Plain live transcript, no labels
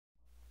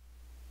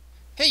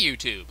Hey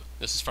YouTube,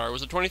 this is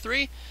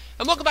FireWizard23,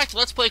 and welcome back to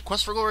Let's Play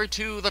Quest for Glory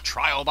 2, The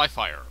Trial by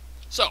Fire.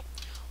 So,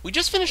 we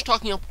just finished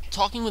talking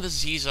with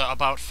Aziza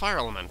about fire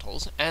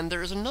elementals, and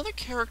there is another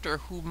character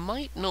who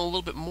might know a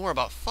little bit more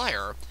about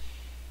fire,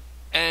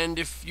 and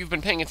if you've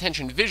been paying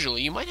attention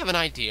visually, you might have an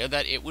idea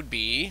that it would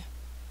be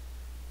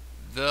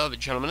the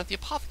gentleman at the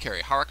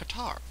apothecary,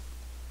 Harakatar.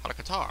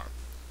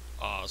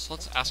 So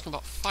let's ask him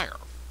about fire.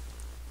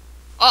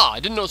 Ah,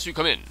 I didn't notice you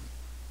come in.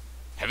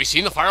 Have you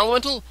seen the fire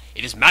elemental?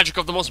 It is magic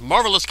of the most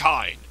marvelous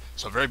kind.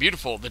 So very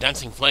beautiful, the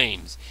dancing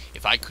flames.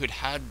 If I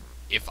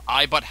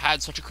but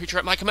had such a creature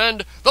at my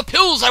command, the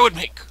pills I would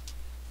make.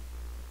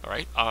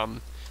 Alright,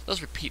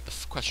 let's repeat the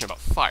question about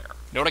fire.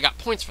 Note I got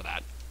points for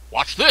that.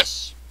 Watch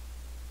this!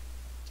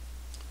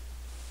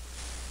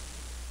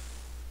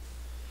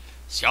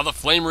 See how the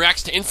flame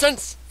reacts to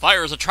incense?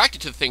 Fire is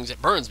attracted to the things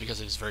it burns because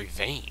it is very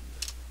vain.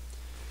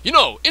 You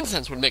know,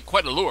 incense would make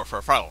quite a lure for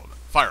a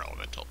fire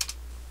elemental.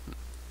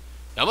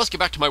 Now I must get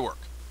back to my work.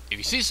 If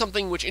you see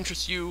something which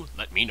interests you,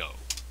 let me know.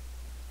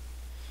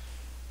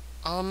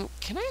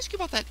 Can I ask you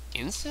about that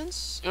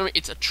incense? I mean,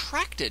 it's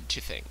attracted to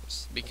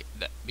things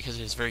because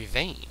it is very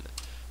vain.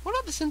 What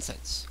about this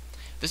incense?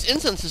 This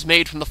incense is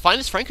made from the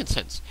finest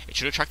frankincense. It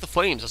should attract the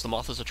flames as the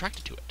moth is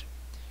attracted to it.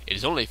 It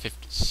is only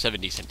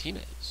 70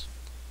 centimes.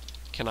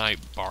 Can I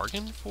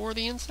bargain for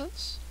the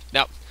incense?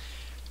 Now,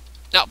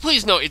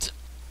 please note,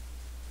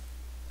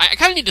 I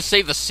kind of need to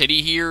save the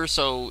city here,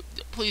 so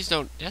please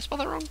don't... Did I spell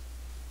that wrong?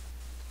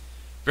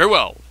 Very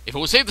well. If it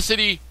will save the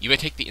city, you may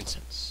take the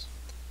incense.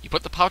 You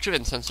put the pouch of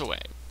incense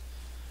away.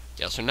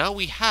 Yeah, so now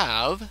we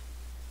have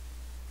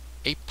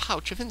a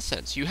pouch of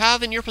incense. You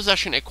have in your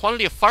possession a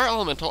quantity of fire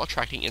elemental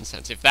attracting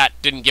incense. If that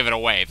didn't give it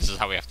away, this is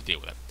how we have to deal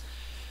with it.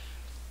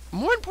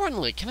 More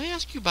importantly, can I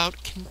ask you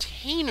about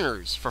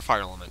containers for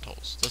fire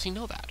elementals? Does he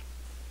know that?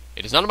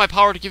 It is not in my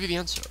power to give you the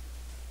answer.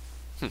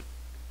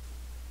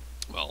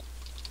 Well,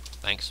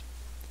 thanks.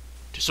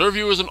 To serve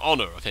you is an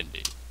honor,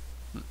 Effendi.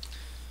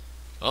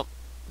 Well,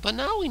 but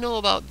now we know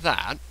about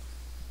that.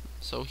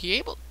 So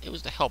it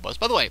was to help us.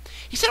 By the way,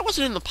 he said it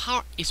wasn't in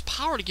his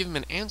power to give him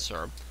an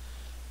answer.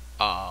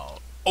 Oh,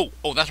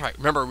 that's right.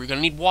 Remember, we're going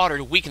to need water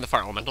to weaken the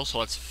fire elemental, so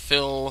let's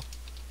fill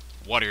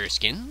water your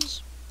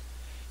skins.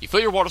 You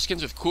fill your water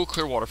skins with cool,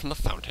 clear water from the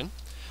fountain.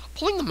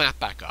 Pulling the map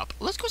back up,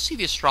 let's go see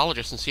the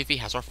astrologist and see if he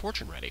has our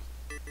fortune ready.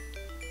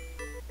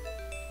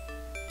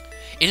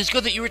 It is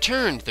good that you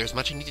returned. There's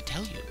much I need to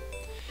tell you.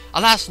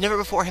 Alas, never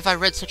before have I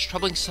read such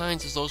troubling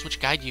signs as those which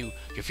guide you.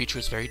 Your future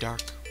is very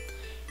dark.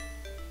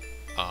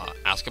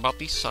 Ask about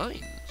these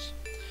signs.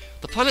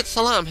 The planet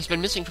Salam has been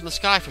missing from the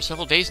sky for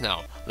several days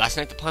now. Last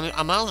night the planet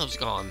Amal was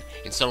gone.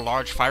 Instead a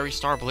large fiery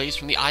star blazed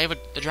from the eye of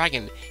the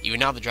dragon. Even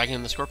now the dragon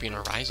and the scorpion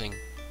are rising.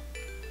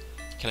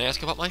 Can I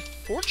ask about my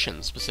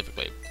fortune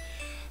specifically?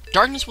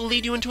 Darkness will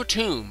lead you into a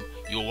tomb.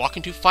 You will walk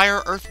into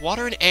fire, earth,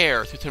 water, and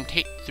air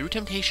through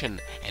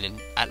temptation,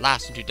 and at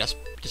last into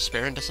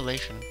despair and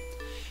desolation.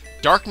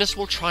 Darkness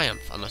will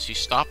triumph unless you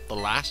stop the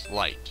last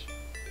light.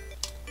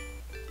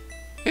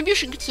 Maybe you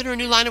should consider a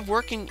new line of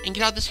work and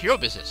get out of this hero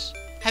business.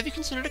 Have you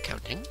considered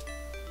accounting?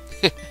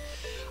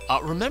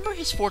 Remember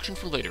his fortune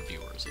for later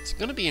viewers. It's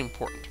going to be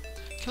important.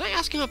 Can I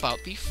ask him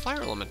about the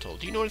fire elemental?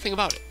 Do you know anything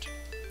about it?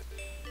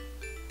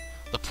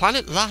 The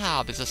planet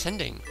Lahab is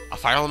ascending. A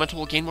fire elemental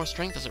will gain more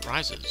strength as it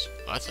rises.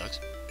 Well, that sucks.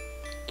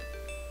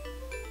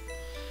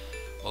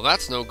 Well,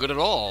 that's no good at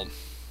all.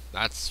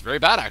 That's very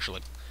bad,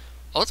 actually.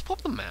 Let's pull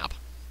up the map.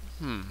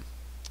 I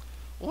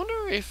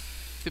wonder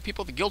if the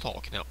people at the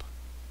Guildhall can help.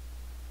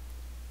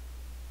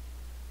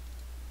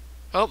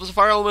 Oh, there's a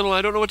fire elemental,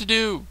 I don't know what to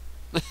do.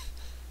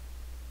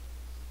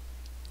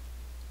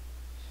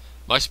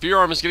 My spear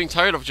arm is getting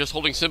tired of just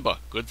holding Simba.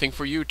 Good thing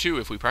for you, too,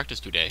 if we practice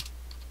today.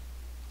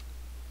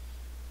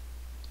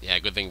 Yeah,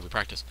 good thing if we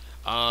practice.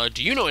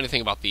 Do you know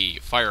anything about the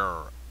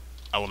fire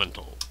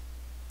elemental?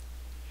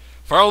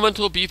 Fire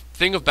elemental be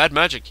thing of bad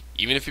magic.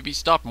 Even if it be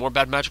stopped, more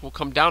bad magic will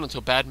come down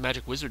until bad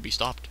magic wizard be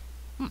stopped.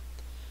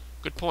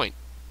 Good point.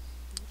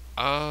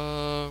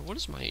 What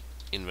does my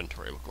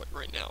inventory look like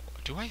right now?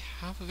 Do I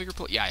have a vigor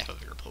pill? Yeah, I have a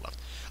vigor pill left.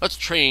 Let's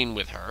train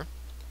with her.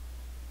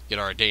 Get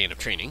our day in of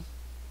training.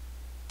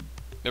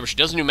 Remember, she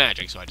doesn't do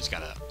magic, so I just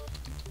gotta...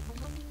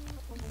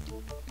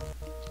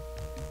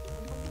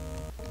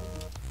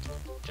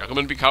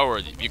 Gentlemen, be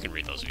cowards. You can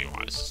read those if you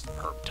want. This is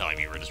her telling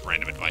me just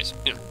random advice.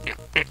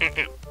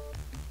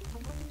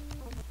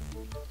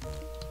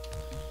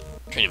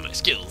 Training my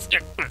skills.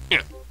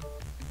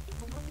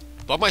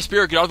 Block my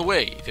spear, get out of the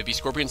way. If it be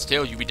Scorpion's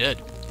tail, you be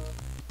dead.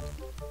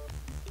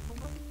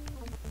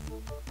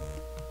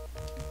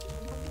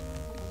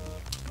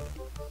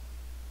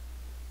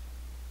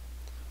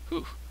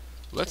 Whew.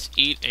 Let's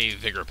eat a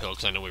vigor pill,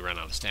 because I know we ran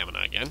out of stamina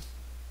again.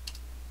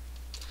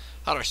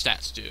 How'd our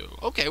stats do?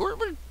 Okay, we're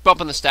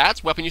bumping the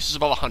stats. Weapon use is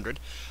above 100.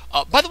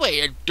 By the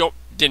way, I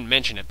didn't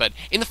mention it, but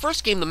in the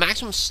first game, the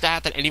maximum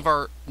stat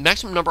that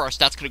maximum number our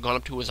stats could have gone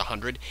up to was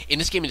 100. In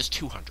this game, it is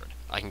 200.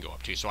 I can go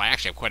up to, so I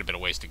actually have quite a bit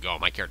of ways to go.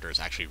 My character is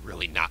actually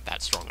really not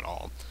that strong at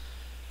all.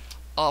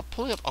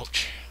 Pulling up... Oh,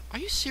 are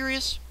you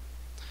serious?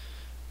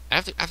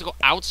 I have to go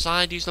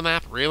outside to use the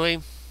map?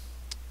 Really?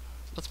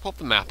 Let's pull up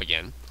the map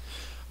again.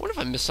 I wonder if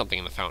I missed something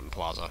in the Fountain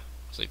Plaza.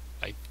 So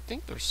I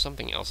think there's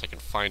something else I can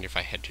find if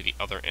I head to the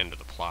other end of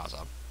the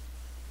plaza.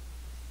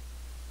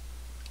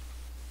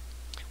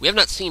 We have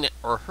not seen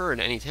or heard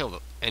any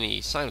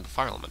sign of the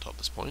fire elemental at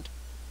this point.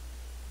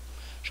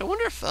 So I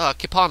wonder if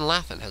Kipon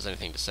Lathan has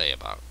anything to say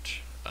about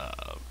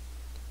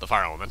the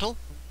fire elemental.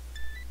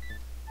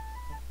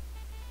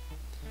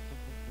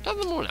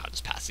 Nothing more now,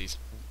 just pass these.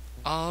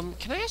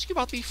 Can I ask you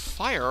about the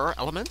fire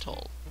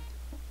elemental?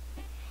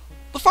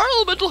 The fire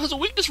elemental has a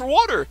weakness for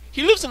water.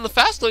 He lives in the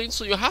fast lane,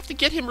 so you'll have to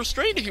get him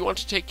restrained if you want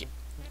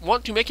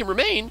to make him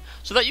remain,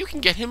 so that you can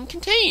get him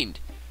contained.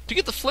 To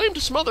get the flame to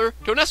smother,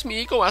 don't ask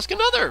me, go ask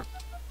another.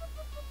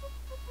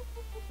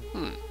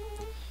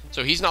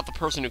 So he's not the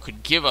person who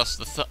could give us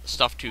the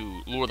stuff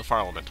to lure the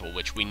fire elemental,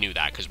 which we knew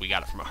that because we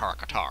got it from a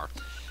Harakatar.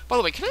 By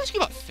the way, can I ask you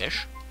about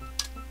fish?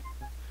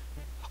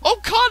 Oh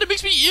God, it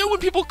makes me ill when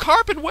people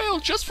carp and whale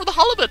just for the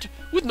halibut,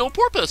 with no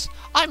porpoise.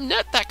 I'm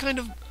net that kind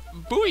of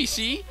buoy,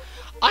 see?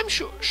 I'm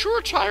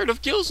sure tired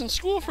of gills in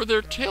school for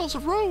their tales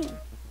of roe.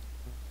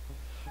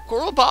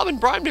 Coral, Bob, and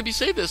Brian maybe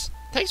say this.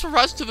 Thanks for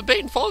rising to the bait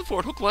and falling for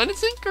it, hook, line, and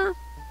sinker.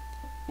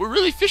 We're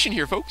really fishing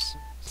here, folks.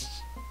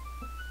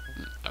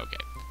 Okay.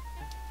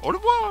 Au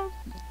revoir.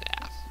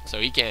 Yeah, so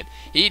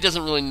he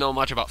doesn't really know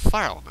much about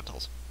fire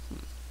elementals.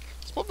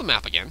 Let's pull up the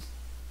map again.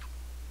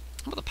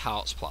 How about the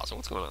Palace Plaza?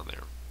 What's going on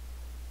there?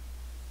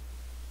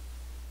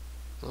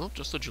 Well,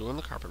 just the jewel and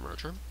the carpet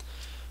merger.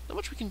 Not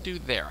much we can do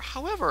there.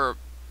 However,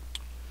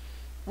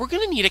 we're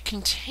going to need a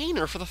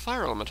container for the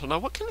fire elemental. Now,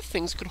 what kind of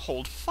things could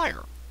hold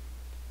fire?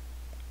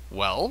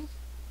 Well,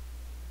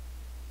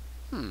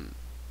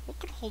 what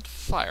could hold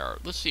fire?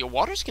 Let's see, a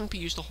water skin can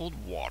be used to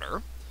hold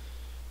water.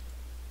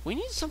 We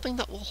need something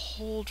that will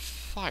hold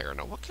fire.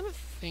 Now, what kind of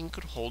thing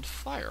could hold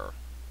fire?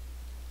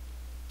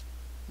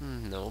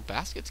 No,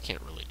 baskets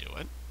can't really do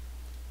it.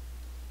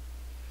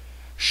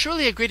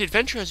 Surely a great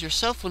adventurer as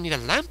yourself will need a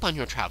lamp on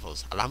your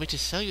travels. Allow me to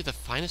sell you the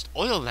finest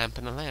oil lamp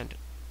in the land.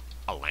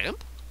 A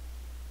lamp?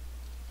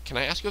 Can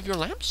I ask you of your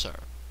lamp, sir?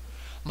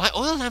 My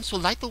oil lamps will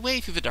light the way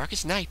through the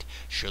darkest night.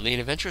 Surely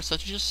an adventurer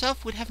such as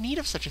yourself would have need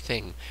of such a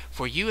thing.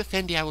 For you,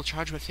 Effendi, I will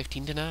charge you at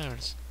 15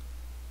 dinars.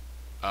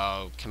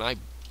 Can I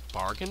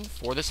bargain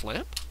for this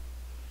lamp?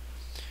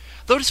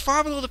 Though it is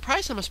far below the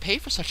price I must pay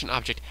for such an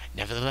object,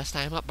 nevertheless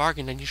I am not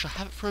bargained, and you shall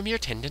have it for a mere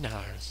 10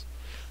 dinars.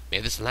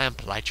 May this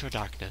lamp light your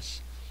darkness.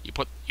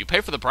 You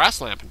pay for the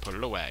brass lamp and put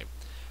it away.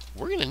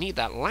 We're going to need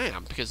that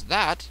lamp, because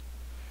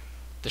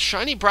the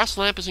shiny brass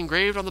lamp is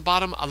engraved on the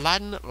bottom,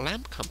 Aladdin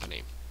Lamp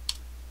Company.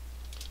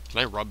 Can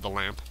I rub the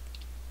lamp?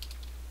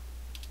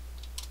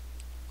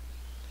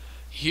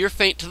 Here,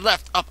 faint to the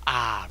left, up,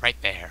 right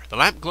there. The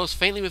lamp glows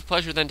faintly with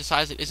pleasure, then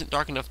decides it isn't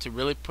dark enough to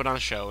really put on a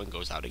show and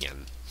goes out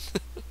again.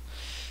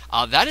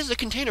 That is the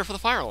container for the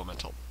fire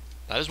elemental.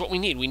 That is what we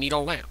need. We need a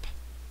lamp.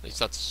 At least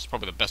that's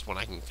probably the best one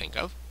I can think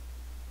of.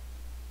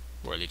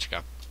 Where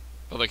Lichka?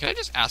 Although, can I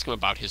just ask him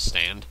about his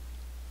stand?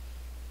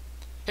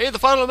 Hey, the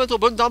fire elemental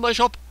burned down my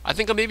shop. I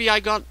think maybe I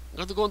got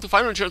to go into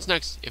fire insurance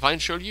next. If I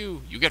insure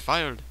you, you get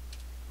fired.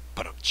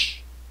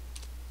 Ba-dum-tsh.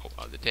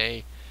 The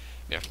day.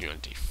 The afternoon on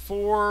day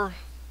 4.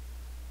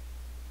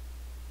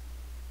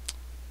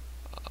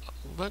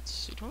 Let's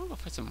see. Do I want to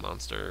fight some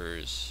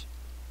monsters?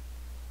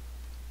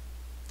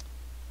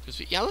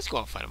 Yeah, let's go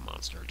out and fight a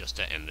monster just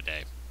to end the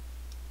day.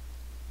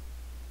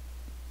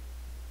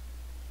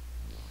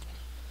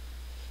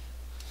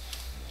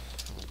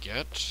 We'll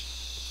get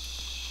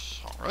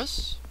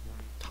Horus.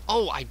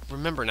 Oh, I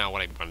remember now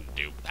what I wanted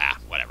to do.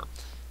 Whatever.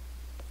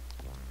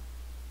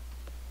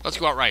 Let's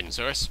go out riding,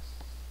 Saurus.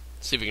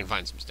 See if we can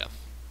find some stuff.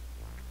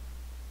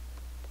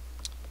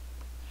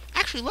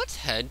 Actually, let's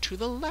head to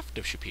the left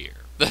of Shapir.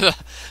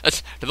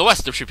 Let's to the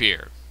west of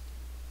Shapir.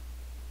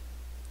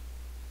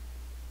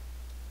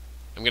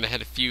 I'm gonna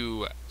head a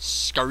few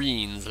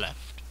scarines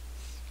left.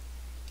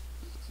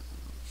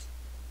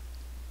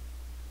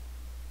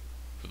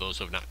 For those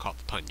who have not caught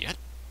the pun yet.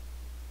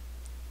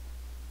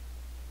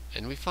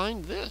 And we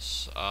find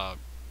this.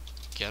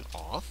 Get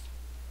off.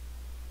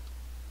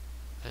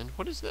 And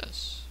what is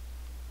this?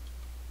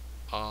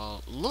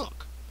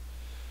 Look.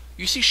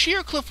 You see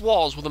sheer cliff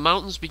walls where the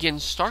mountains begin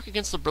stark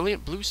against the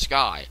brilliant blue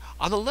sky.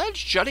 On the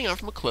ledge jutting out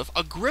from a cliff,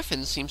 a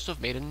griffin seems to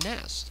have made a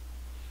nest.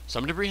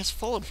 Some debris has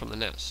fallen from the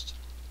nest.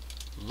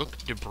 Look,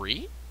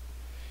 debris?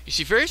 You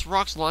see various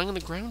rocks lying on the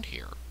ground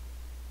here.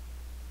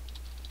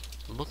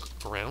 Look,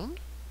 ground?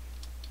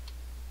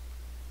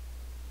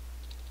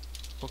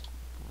 Look,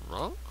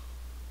 rock?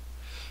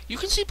 You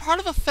can see part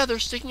of a feather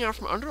sticking out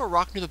from under a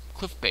rock near the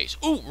cliff base.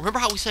 Ooh, remember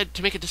how we said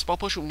to make a dispel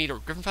potion we need a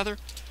griffin feather?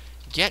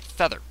 Get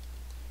feather.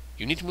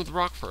 You need to move the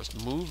rock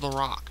first. Move the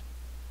rock.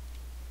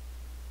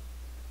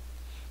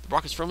 The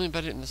rock is firmly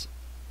embedded in this...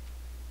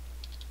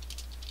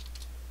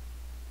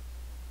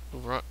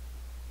 Move rock.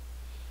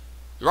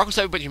 The rock was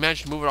heavy, but you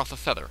managed to move it off the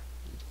feather.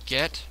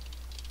 Get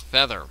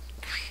feather.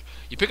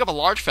 You pick up a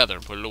large feather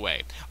and put it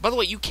away. By the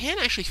way, you can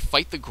actually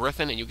fight the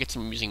griffin and you'll get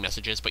some amusing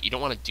messages, but you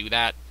don't want to do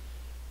that.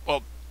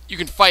 Well, you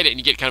can fight it and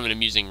you get kind of an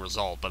amusing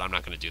result, but I'm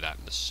not going to do that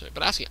in this.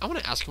 But I want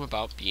to ask him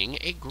about being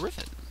a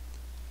griffin.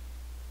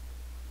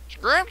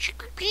 Merv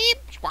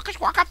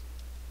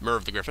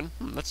the griffin.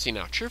 Let's see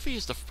now. Chirpy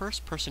is the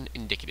first person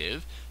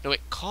indicative. No,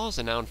 it calls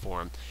a noun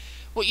form.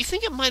 Well, you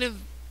think it might have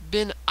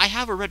been, I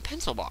have a red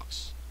pencil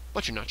box,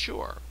 but you're not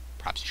sure.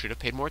 Perhaps you should have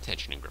paid more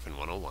attention in Griffin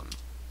 101.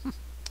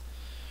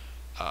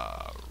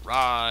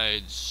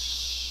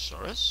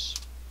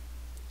 Ridesaurus.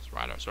 Let's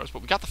ride our Saurus,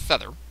 but we got the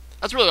feather.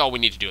 That's really all we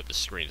need to do at this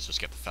screen is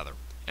just get the feather.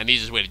 And the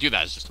easiest way to do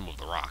that is just to move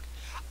the rock.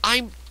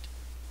 I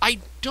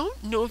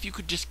don't know if you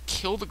could just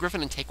kill the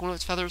griffin and take one of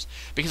its feathers,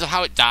 because of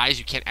how it dies,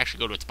 you can't actually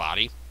go to its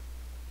body.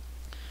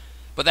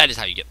 But that is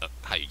how you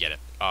get it.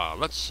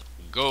 Let's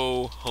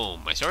go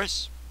home, my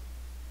Saurus.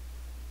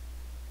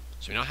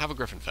 So we now have a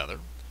griffin feather.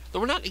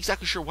 Though we're not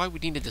exactly sure why we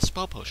need a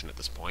dispel potion at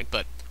this point,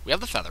 but we have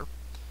the feather.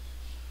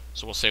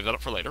 So we'll save that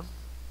up for later.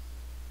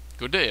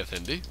 Good day,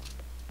 Effendi.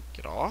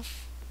 Get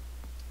off.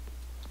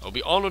 I'll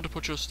be honored to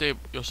put your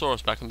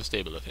Saurus back in the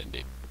stable,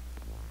 Effendi.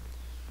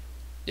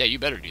 Yeah, you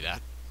better do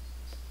that.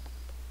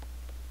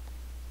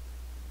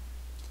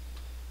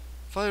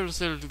 Fire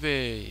sale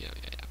today. Yeah.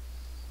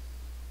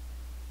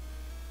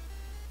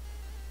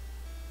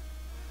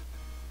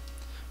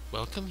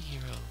 Welcome,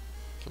 hero.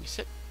 Can we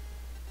sit?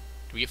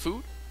 Do we get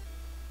food?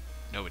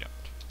 No, we don't.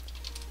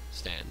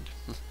 Stand.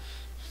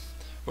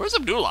 Where's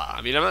Abdullah?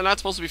 I mean, am I not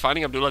supposed to be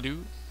finding Abdullah,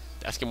 dude?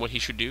 Ask him what he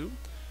should do?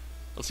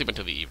 Let's sleep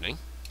until the evening.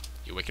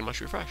 You awaken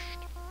much refreshed.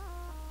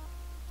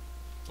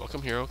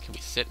 Welcome, hero. Can we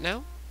sit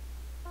now?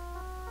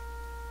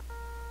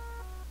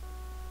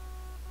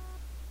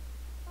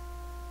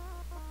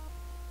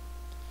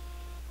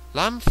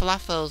 Lamb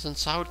falafels and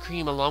sour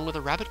cream along with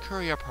a rabbit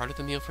curry are part of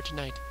the meal for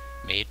tonight.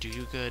 May it do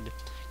you good.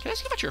 Can I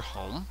ask you about your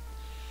home?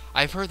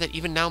 I've heard that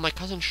even now my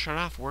cousin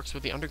Sharaf works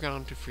with the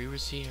underground to free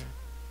Rasir.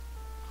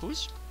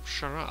 Who's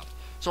Sharaf?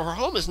 So her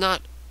home is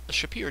not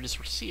Shapir, it is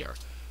Rasir.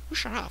 Who's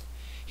Sharaf?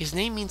 His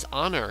name means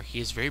honor. He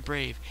is very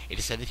brave. It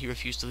is said that he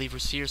refused to leave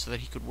Rasir so that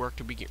he could work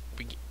to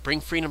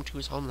bring freedom to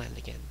his homeland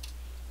again.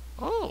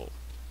 Oh.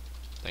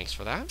 Thanks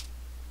for that.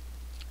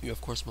 You're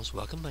of course most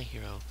welcome, my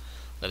hero.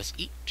 Let us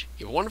eat.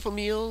 You have a wonderful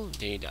meal.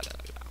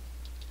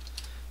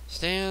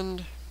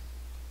 Stand.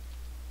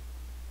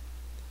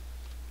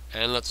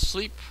 And let's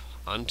sleep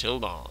until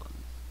dawn.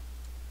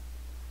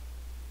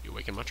 You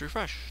awaken much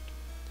refreshed.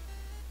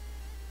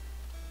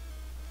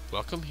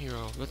 Welcome,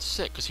 hero. Let's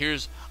sit, because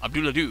here's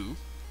Abdullah Do.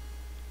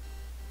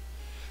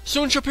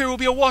 Soon Shapir will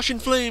be awash in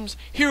flames.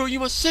 Hero, you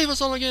must save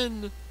us all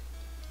again.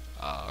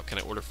 Can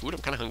I order food?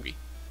 I'm kind of hungry.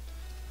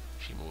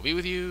 She will be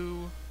with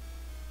you.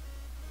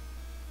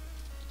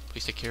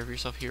 Please take care of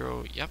yourself,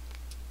 hero. Yep.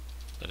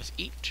 Let us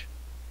eat.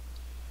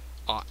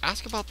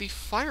 Ask about the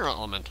fire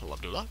elemental,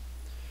 Abdullah.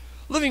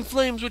 Living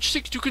flames which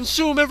seek to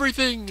consume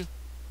everything.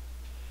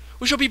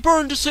 We shall be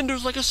burned to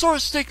cinders like a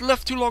Saurus steak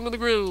left too long on the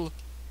grill.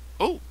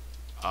 Oh,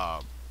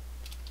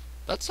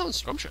 that sounds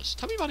scrumptious.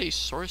 Tell me about a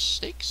Saurus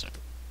steak, sir.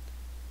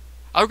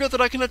 I regret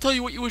that I cannot tell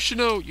you what you wish to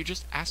know. You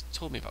just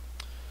told me about.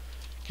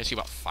 Can I see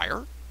about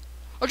fire?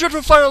 A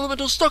dreadful fire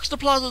elemental stalks the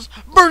plazas,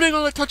 burning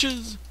all it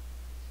touches.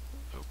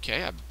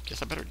 Okay, I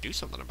guess I better do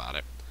something about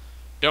it.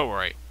 Don't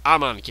worry,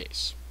 I'm on the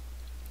case.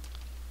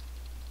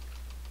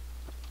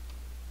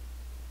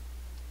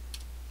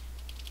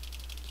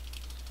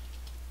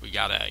 We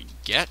gotta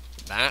get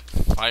that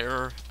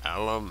fire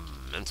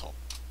elemental.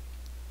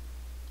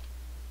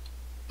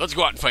 Let's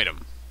go out and fight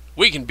him.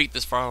 We can beat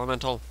this fire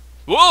elemental.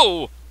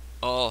 Whoa!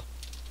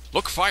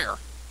 Look, fire.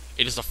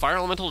 It is the fire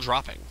elemental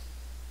dropping.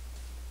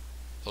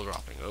 Still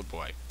dropping, oh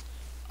boy.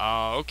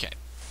 Okay.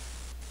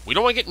 We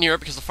don't want to get near it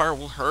because the fire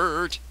will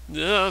hurt.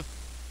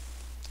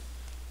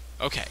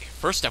 Okay,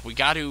 first step, we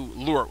got to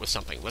lure it with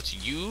something.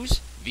 Let's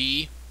use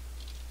the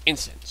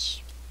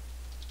incense.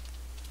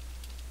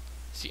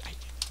 See,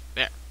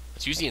 there.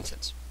 Let's use the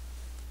incense.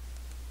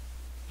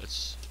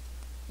 Let's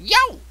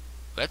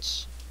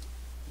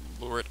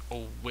lure it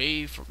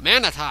away from...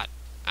 Man, that's hot.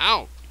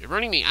 Ow, you're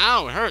burning me.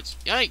 Ow, it hurts.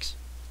 Yikes.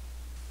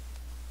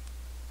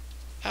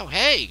 Oh,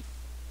 hey.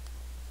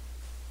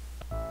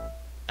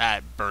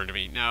 That burned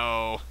me.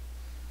 No.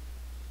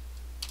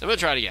 I'm going to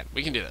try it again.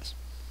 We can do this.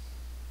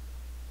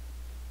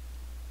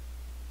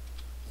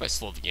 If I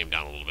slow the game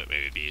down a little bit,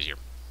 maybe it'd be easier.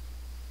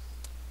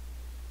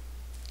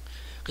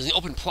 Because in the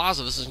open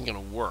plaza, this isn't going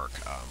to work.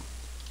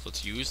 So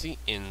let's use the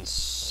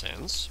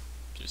incense.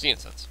 Use the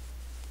incense.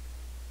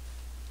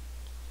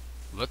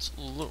 Let's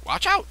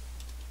watch out!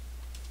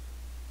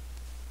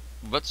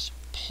 Let's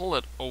pull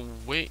it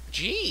away.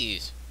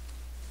 Jeez!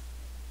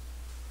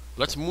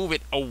 Let's move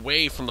it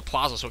away from the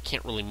plaza so it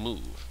can't really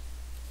move.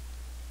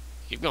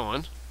 Keep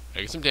going. I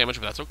get some damage,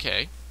 but that's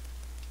okay.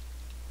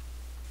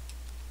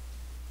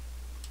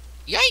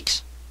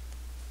 Yikes!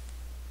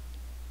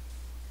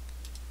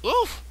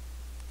 Oof!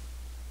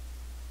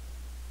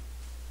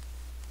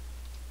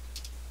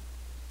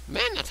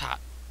 Man, that's hot.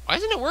 Why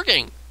isn't it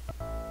working?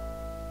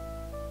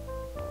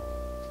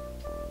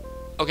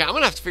 Okay, I'm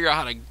gonna have to figure out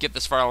how to get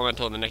this fire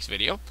elemental in the next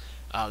video.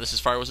 This is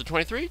Fire Wizard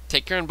 23.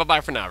 Take care and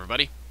bye-bye for now,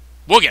 everybody.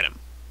 We'll get him.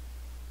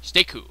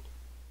 Stay cool.